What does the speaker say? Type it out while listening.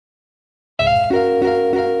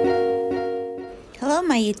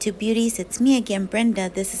Hello my YouTube beauties, it's me again Brenda.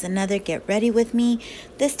 This is another Get Ready With Me.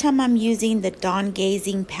 This time I'm using the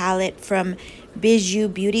DawnGazing palette from Allure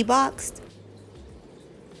Beauty Box.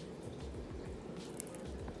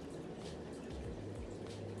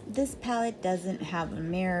 This palette doesn't have a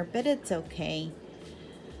mirror, but it's okay.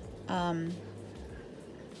 I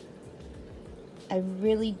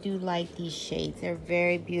really do like these shades. They're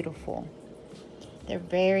very beautiful. They're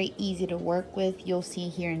very easy to work with. You'll see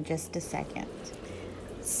here in just a second.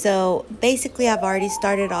 So basically I've already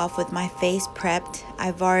started off with my face prepped.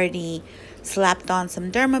 I've already slapped on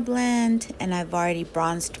some Dermablend and I've already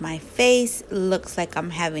bronzed my face. Looks like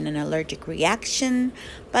I'm having an allergic reaction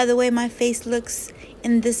by the way my face looks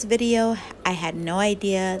in this video. I had no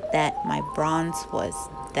idea that my bronze was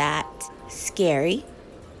that scary.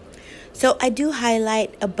 So I do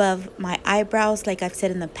highlight above my eyebrows like I've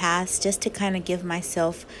said in the past, just to kind of give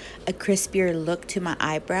myself a crispier look to my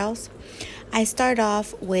eyebrows. I start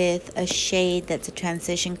off with a shade that's a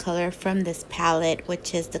transition color from this palette,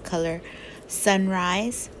 which is the color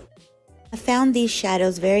Sunrise. I found these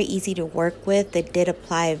shadows very easy to work with. They did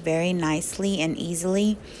apply very nicely and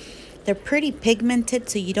easily. They're pretty pigmented,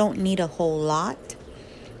 so you don't need a whole lot.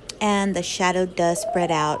 And the shadow does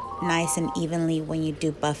spread out nice and evenly when you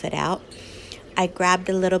do buff it out. I grabbed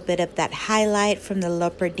a little bit of that highlight from the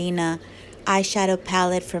Leopardina eyeshadow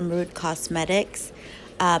palette from Rude Cosmetics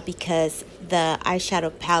because the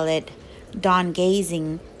eyeshadow palette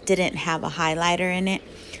DawnGazing didn't have a highlighter in it.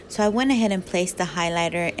 So I went ahead and placed the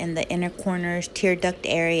highlighter in the inner corners, tear duct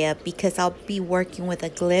area, because I'll be working with a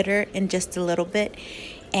glitter in just a little bit.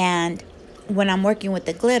 And when I'm working with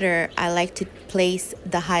the glitter, I like to place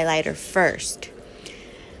the highlighter first.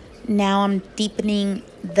 Now I'm deepening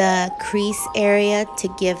the crease area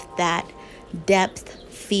to give that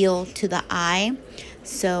depth feel to the eye.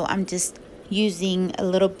 So I'm just using a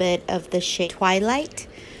little bit of the shade Twilight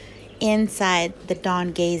inside the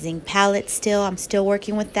DawnGazing palette still. I'm still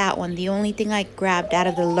working with that one. The only thing I grabbed out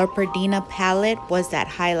of the Leopardina palette was that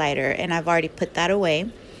highlighter, and I've already put that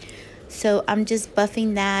away. So I'm just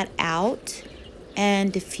buffing that out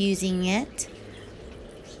and diffusing it.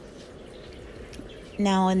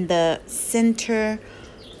 Now in the center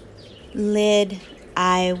lid,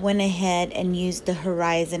 I went ahead and used the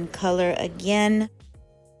Horizon color again,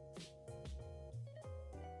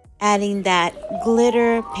 adding that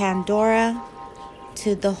glitter Pandora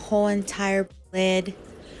to the whole entire lid.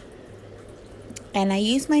 And I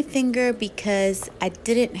used my finger because I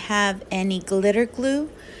didn't have any glitter glue.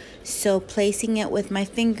 So placing it with my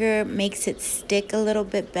finger makes it stick a little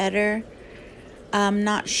bit better. I'm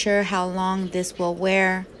not sure how long this will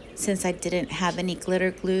wear since I didn't have any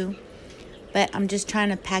glitter glue. But I'm just trying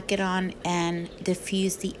to pack it on and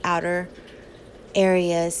diffuse the outer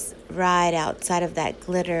areas right outside of that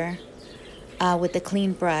glitter with a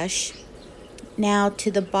clean brush. Now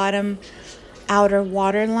to the bottom outer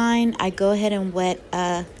waterline, I go ahead and wet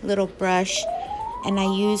a little brush. And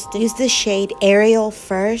I use the shade Ariel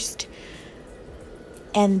first,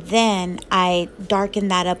 and then I darken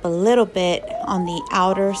that up a little bit on the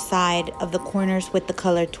outer side of the corners with the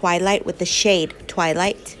color Twilight, with the shade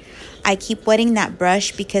Twilight. I keep wetting that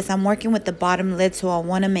brush because I'm working with the bottom lid, so I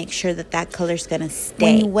want to make sure that that color is going to stay.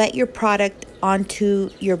 When you wet your product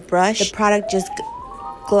onto your brush, the product just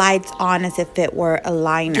glides on as if it were a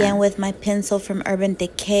liner. Again, with my pencil from Urban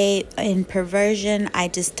Decay in Perversion, I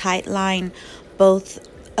just tight line both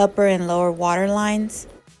upper and lower water lines.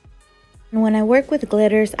 And when I work with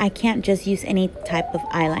glitters, I can't just use any type of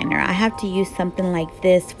eyeliner. I have to use something like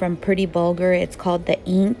this from Pretty Vulgar. It's called the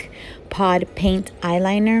Ink Pod Paint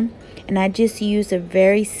Eyeliner. And I just use a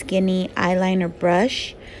very skinny eyeliner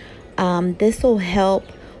brush. This will help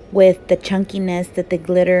with the chunkiness that the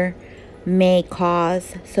glitter may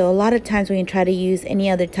cause. So a lot of times when you try to use any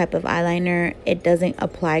other type of eyeliner, it doesn't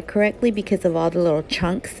apply correctly because of all the little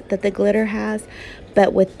chunks that the glitter has.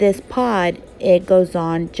 But with this pod, it goes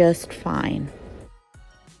on just fine.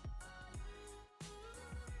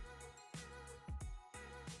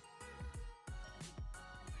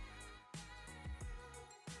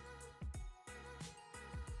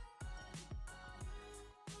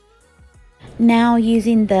 Now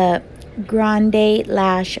using the Grande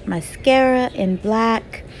Lash Mascara in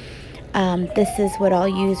black. This is what I'll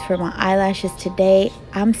use for my eyelashes today.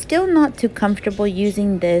 I'm still not too comfortable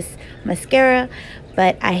using this mascara,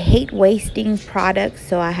 but I hate wasting products,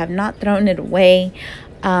 so I have not thrown it away.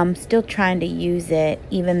 Still trying to use it,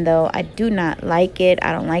 even though I do not like it.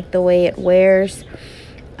 I don't like the way it wears.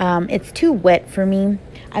 It's too wet for me.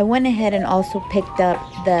 I went ahead and also picked up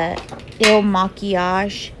the Il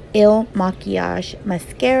Makiage Il Maquillage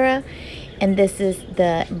Mascara. And this is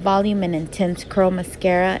the Volume and Intense Curl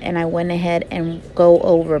Mascara. And I went ahead and go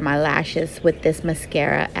over my lashes with this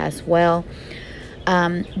mascara as well.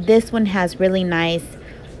 This one has really nice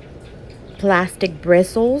plastic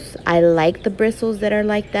bristles. I like the bristles that are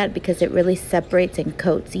like that because it really separates and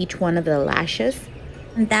coats each one of the lashes.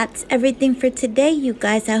 And that's everything for today, you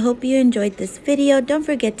guys. I hope you enjoyed this video. Don't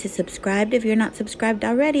forget to subscribe if you're not subscribed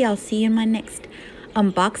already. I'll see you in my next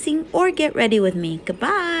unboxing or get ready with me.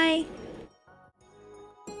 Goodbye.